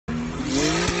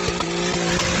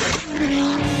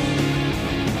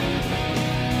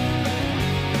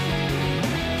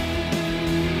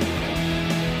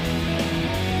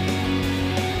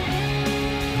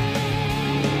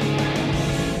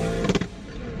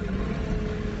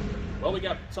Well, we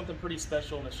got something pretty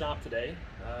special in the shop today.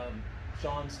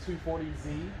 Shawn's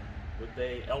 240Z with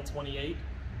a L28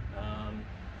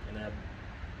 and a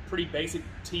pretty basic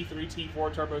T3,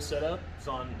 T4 turbo setup. It's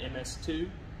on MS2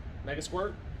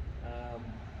 Megasquirt.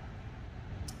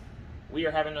 We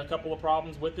are having a couple of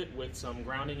problems with it, with some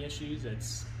grounding issues.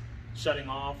 It's shutting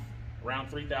off around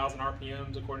 3,000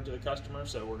 RPMs according to the customer,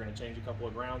 so we're going to change a couple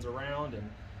of grounds around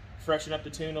and freshen up the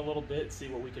tune a little bit, see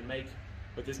what we can make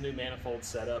with this new manifold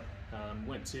setup.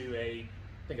 Went to I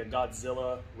think a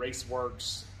Godzilla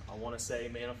Raceworks, I want to say,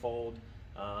 manifold,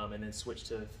 and then switched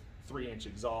to 3-inch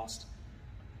exhaust.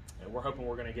 And we're hoping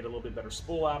we're going to get a little bit better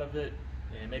spool out of it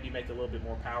and maybe make a little bit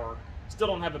more power. Still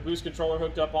don't have a boost controller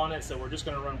hooked up on it, so we're just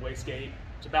going to run wastegate.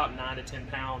 It's about 9 to 10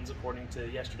 pounds according to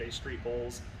yesterday's street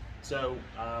polls. So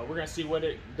we're going to see what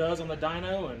it does on the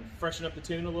dyno and freshen up the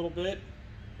tune a little bit,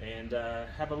 and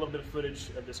have a little bit of footage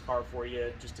of this car for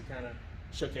you just to kind of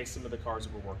showcase some of the cars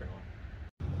that we're working on.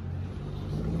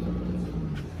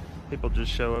 People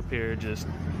just show up here just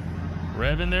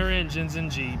revving their engines in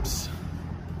Jeeps.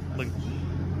 Look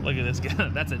at this guy.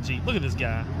 That's a Jeep. Look at this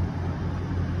guy.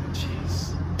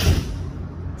 Jeez.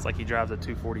 It's like he drives a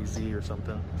 240Z or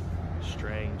something.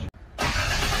 Strange.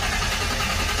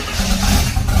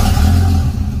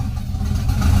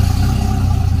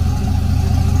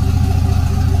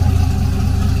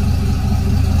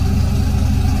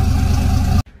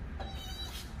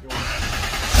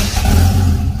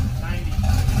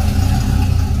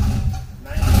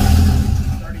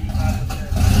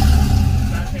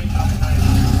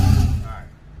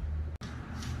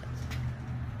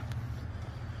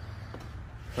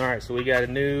 Alright, so we got a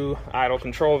new idle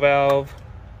control valve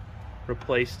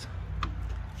replaced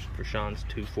for Shawn's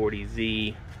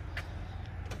 240Z.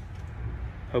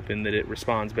 Hoping that it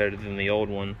responds better than the old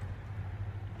one.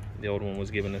 The old one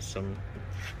was giving us some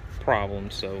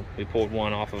problems, so we pulled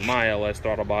one off of my LS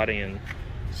throttle body and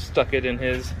stuck it in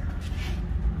his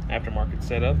aftermarket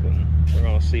setup, and we're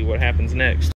going to see what happens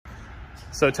next.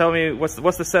 So tell me, what's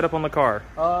the setup on the car?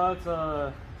 It's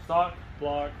a stock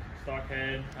block, stock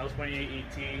head, L28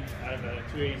 ET out of a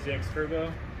 280ZX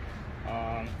turbo.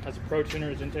 Has a Pro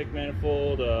Tuner's intake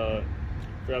manifold. It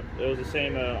was the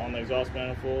same on the exhaust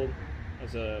manifold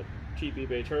as a cheap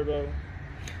eBay turbo.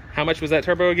 How much was that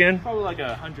turbo again? Probably like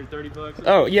 $130.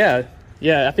 Oh yeah,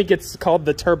 yeah. I think it's called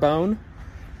the Turbone.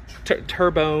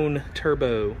 Turbone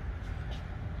Turbo.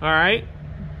 All right.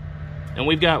 And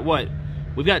we've got what?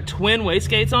 We've got twin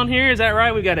wastegates on here, is that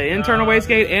right? We've got an internal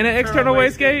wastegate and an external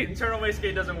wastegate? Internal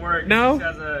wastegate doesn't work. No? It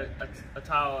just has a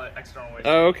tile external wastegate.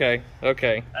 Oh, okay,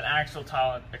 okay. An actual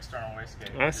tile external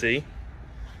wastegate. I see.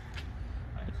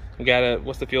 We got a,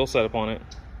 what's the fuel setup on it?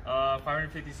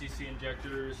 550cc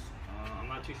injectors. I'm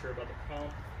not too sure about the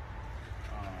pump.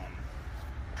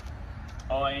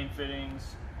 All AIM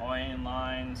fittings, all AIM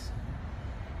lines.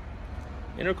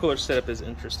 Intercooler setup is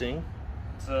interesting.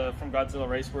 It's from Godzilla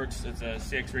Raceworks. It's a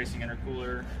CX Racing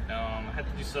intercooler. I had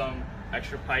to do some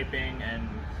extra piping and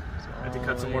had to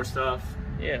cut some more stuff.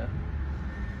 Yeah.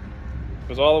 It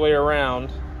goes all the way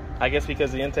around. I guess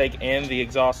because the intake and the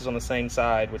exhaust is on the same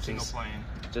side, which Single plane.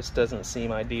 Just doesn't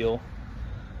seem ideal.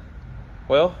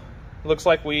 Well, looks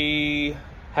like we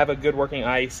have a good working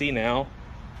IEC now.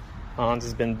 Hans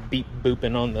has been beep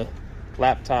booping on the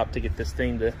laptop to get this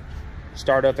thing to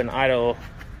start up and idle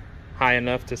high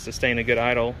enough to sustain a good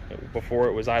idle. Before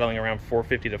it was idling around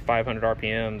 450 to 500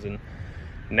 RPMs, and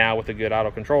now with a good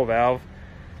idle control valve,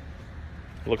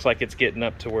 it looks like it's getting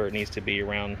up to where it needs to be,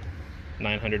 around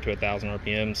 900 to 1,000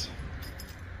 RPMs.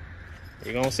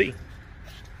 We're gonna see.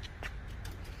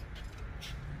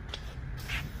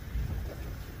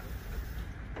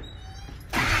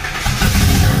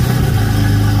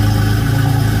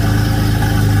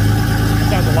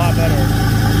 Sounds a lot better.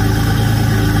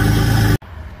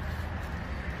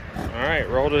 Alright,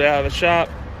 rolled it out of the shop.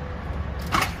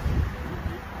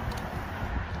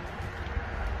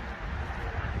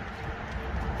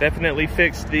 Definitely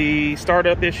fixed the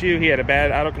startup issue. He had a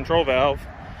bad idle control valve.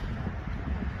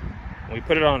 We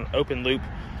put it on open loop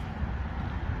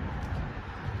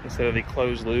instead of the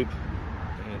closed loop,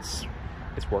 and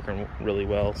it's working really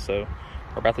well. So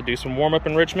we're about to do some warm-up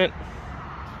enrichment,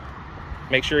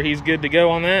 make sure he's good to go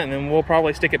on that, and then we'll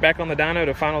probably stick it back on the dyno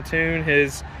to final tune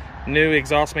his new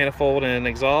exhaust manifold and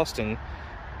exhaust, and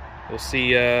we'll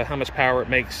see how much power it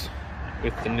makes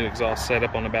with the new exhaust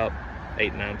setup on about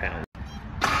 8-9 pounds.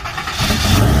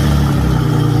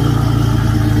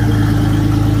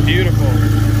 Beautiful.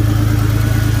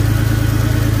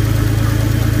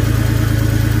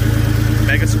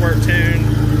 Megasquirt tune.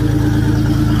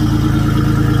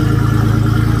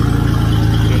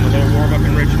 Doing a little warm-up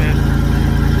enrichment.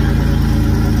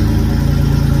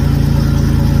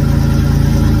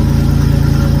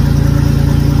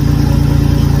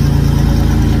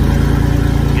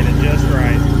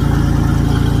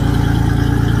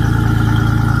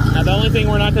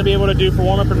 to be able to do for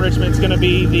warm-up enrichment is going to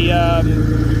be the,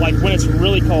 like when it's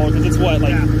really cold, because it's what,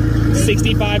 like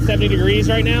 65, 70 degrees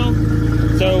right now?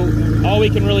 So all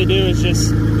we can really do is just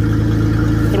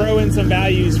throw in some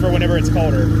values for whenever it's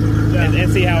colder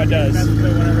and see how it does.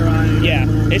 Yeah,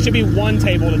 it should be one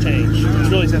table to change. It's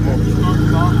really simple.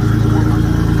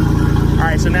 All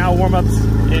right, so now warm-up's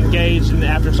engaged and the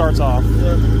after starts off.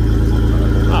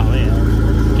 Oh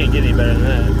man, can't get any better than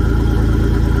that.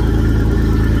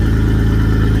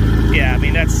 Yeah, I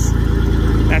mean that's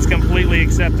completely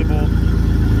acceptable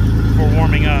for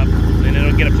warming up, and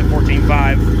it'll get up to 14.5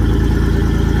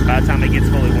 by the time it gets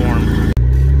fully warm.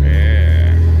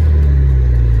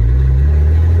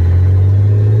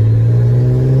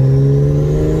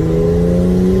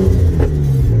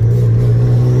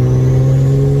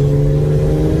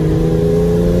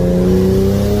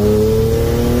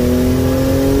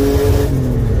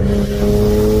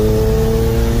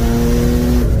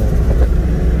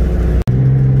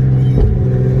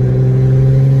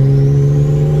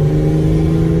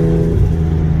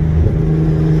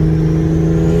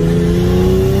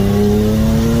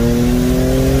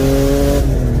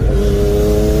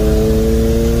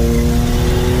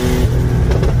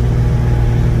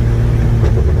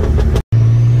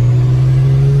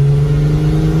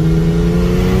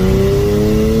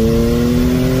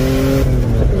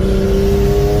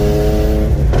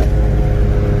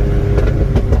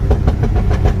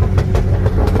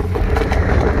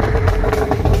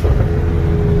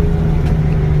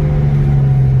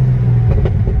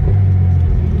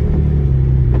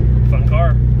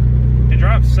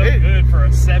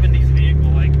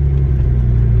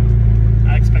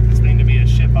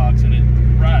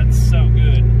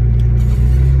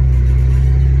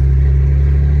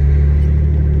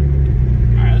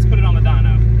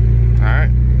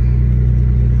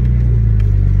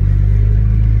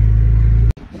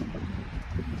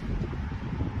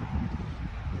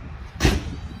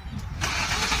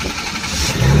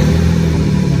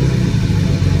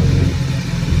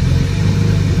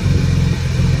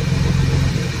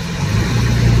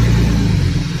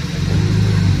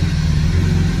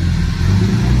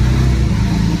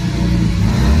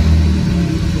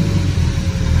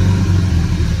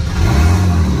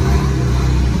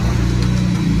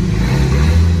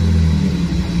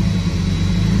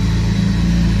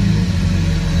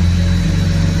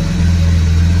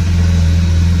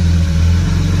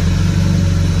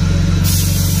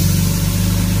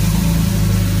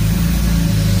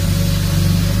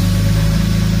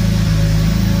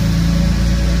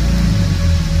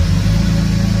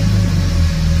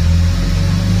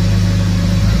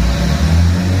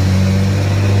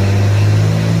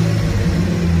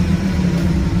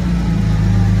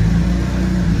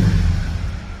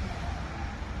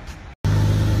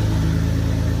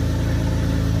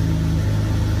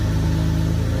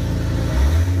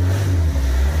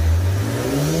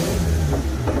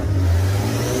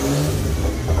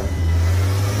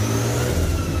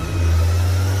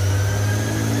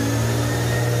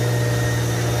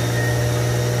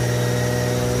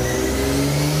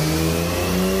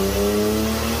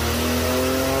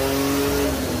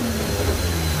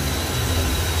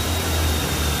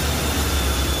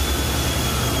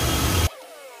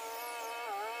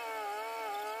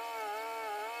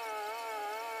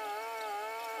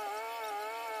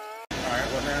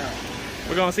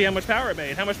 We're gonna see how much power it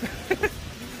made. How much?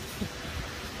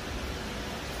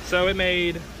 So it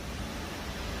made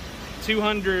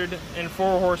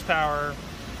 204 horsepower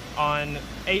on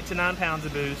 8 to 9 pounds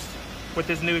of boost with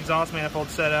this new exhaust manifold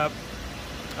setup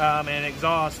and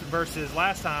exhaust, versus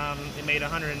last time it made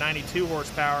 192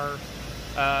 horsepower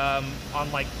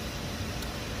on like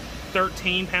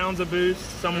 13 pounds of boost,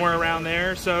 somewhere around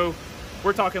there. So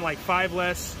we're talking like 5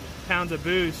 less pounds of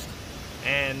boost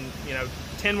and, you know,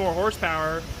 10 more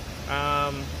horsepower.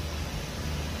 And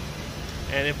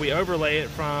if we overlay it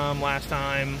from last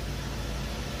time,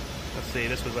 let's see,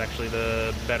 this was actually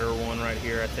the better one right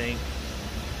here, I think.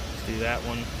 Let's do that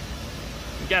one.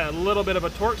 We got a little bit of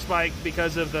a torque spike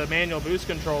because of the manual boost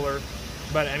controller,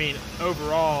 but I mean,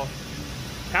 overall,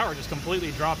 power just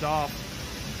completely dropped off,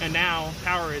 and now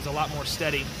power is a lot more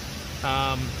steady.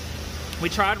 We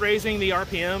tried raising the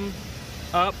RPM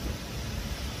up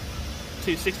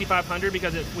to 6,500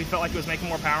 because we felt like it was making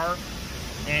more power,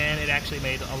 and it actually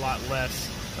made a lot less.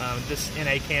 This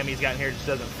NA cam he's got in here just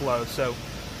doesn't flow, so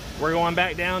we're going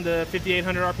back down to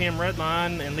 5,800 RPM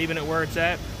redline and leaving it where it's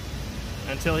at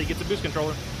until he gets a boost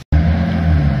controller.